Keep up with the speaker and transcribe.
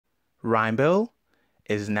RhymBil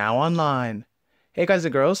is now online. Hey guys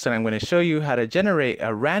and girls, today I'm going to show you how to generate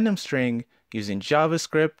a random string using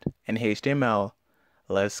JavaScript and HTML.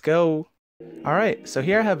 Let's go. Alright, so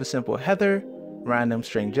here I have a simple header, random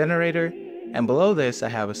string generator, and below this I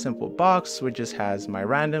have a simple box which just has my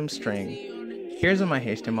random string. Here's what my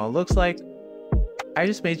HTML looks like. I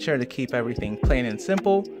just made sure to keep everything plain and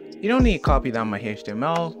simple. You don't need to copy down my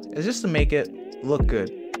HTML, it's just to make it look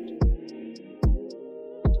good.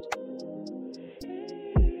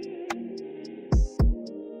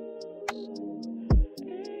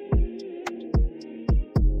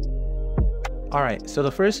 Alright, so the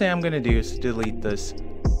first thing I'm going to do is delete this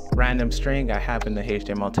random string I have in the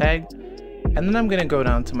HTML tag, and then I'm going to go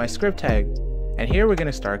down to my script tag, and here we're going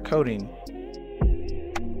to start coding.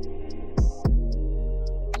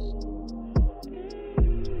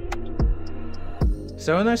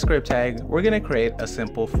 So in our script tag, we're going to create a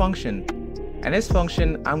simple function, and this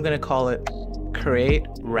function I'm going to call it create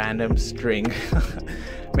random string,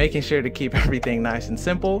 making sure to keep everything nice and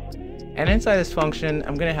simple. And inside this function,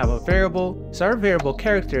 I'm going to have a variable, so our variable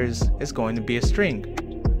characters is going to be a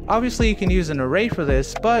string. Obviously you can use an array for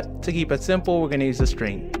this, but to keep it simple, we're going to use a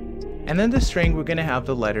string. And then the string, we're going to have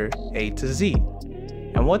the letter A to Z.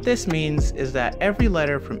 And what this means is that every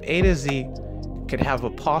letter from A to Z could have a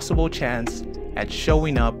possible chance at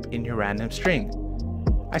showing up in your random string.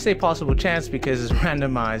 I say possible chance because it's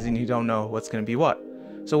randomized and you don't know what's going to be what.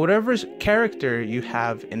 So whatever character you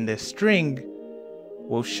have in this string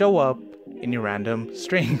will show up in your random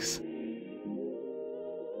strings.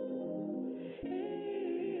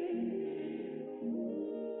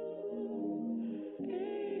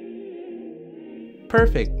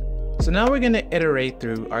 Perfect. So now we're going to iterate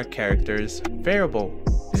through our characters variable.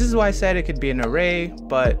 This is why I said it could be an array,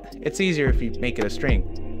 but it's easier if you make it a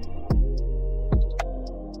string.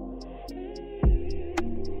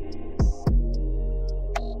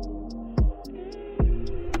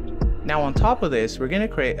 Now on top of this, we're going to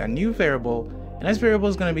create a new variable, and this variable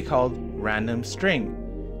is going to be called random string,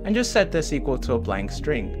 and just set this equal to a blank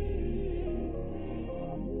string.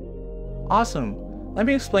 Awesome. Let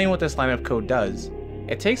me explain what this line of code does.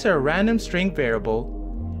 It takes our random string variable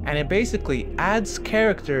and it basically adds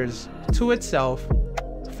characters to itself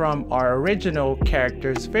from our original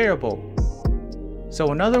characters variable.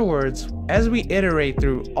 So in other words, as we iterate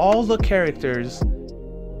through all the characters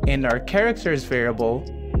in our characters variable,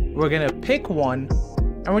 we're going to pick one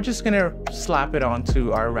and we're just going to slap it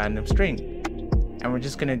onto our random string. And we're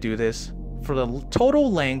just going to do this for the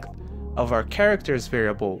total length of our characters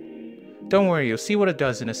variable. Don't worry, you'll see what it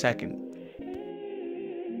does in a second.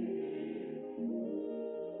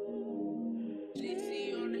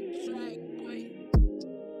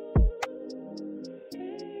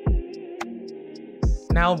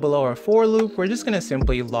 Now below our for loop, we're just going to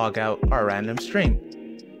simply log out our random string.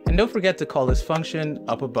 And don't forget to call this function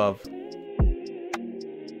up above.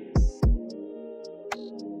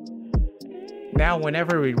 Now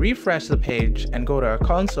whenever we refresh the page and go to our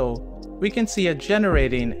console, we can see it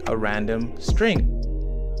generating a random string.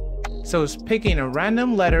 So it's picking a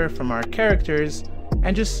random letter from our characters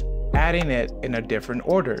and just adding it in a different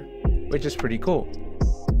order, which is pretty cool.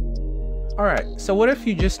 Alright, so what if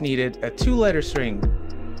you just needed a 2-letter string?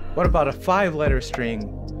 What about a 5-letter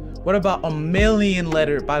string? What about a million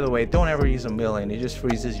letter? By the way, don't ever use a million, it just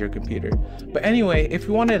freezes your computer. But anyway, if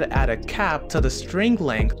you wanted to add a cap to the string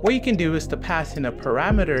length, what you can do is to pass in a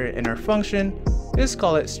parameter in our function, just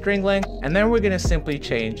call it string length, and then we're going to simply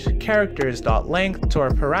change characters.length to our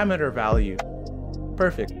parameter value.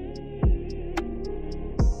 Perfect.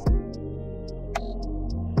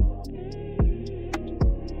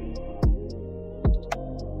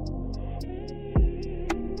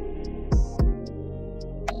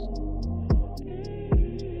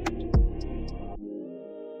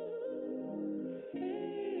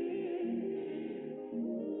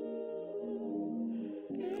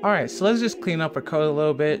 Alright, so let's just clean up our code a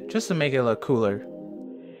little bit, just to make it look cooler.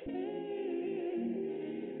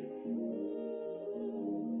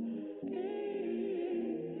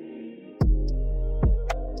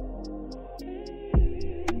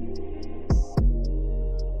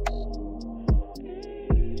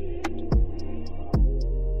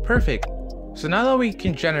 Perfect. So now that we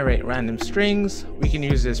can generate random strings, we can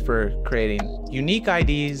use this for creating unique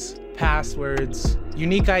IDs, passwords,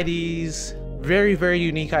 unique IDs, very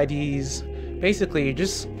unique IDs. Basically, you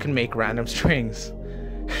just can make random strings.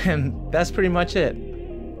 And that's pretty much it.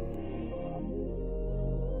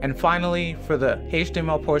 And finally, for the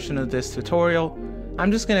HTML portion of this tutorial,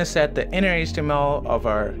 I'm just going to set the inner HTML of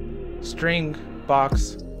our string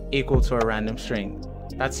box equal to a random string.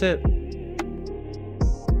 That's it.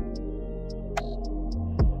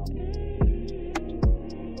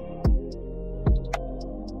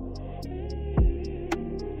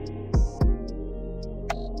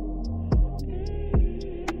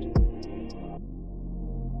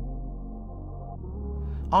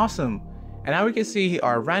 Awesome. And now we can see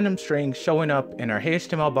our random string showing up in our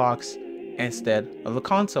HTML box instead of the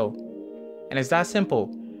console. And it's that simple.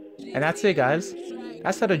 And that's it, guys.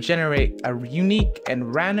 That's how to generate a unique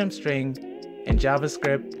and random string in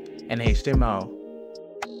JavaScript and HTML.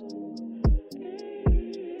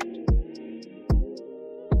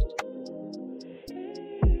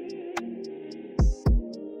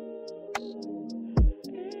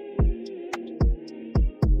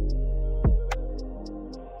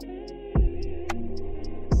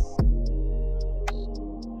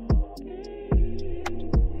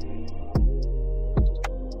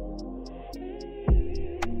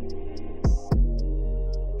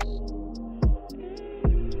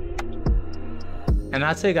 And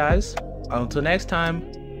that's it, guys. Until next time,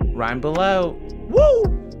 RhymBil Out.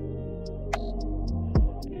 Woo!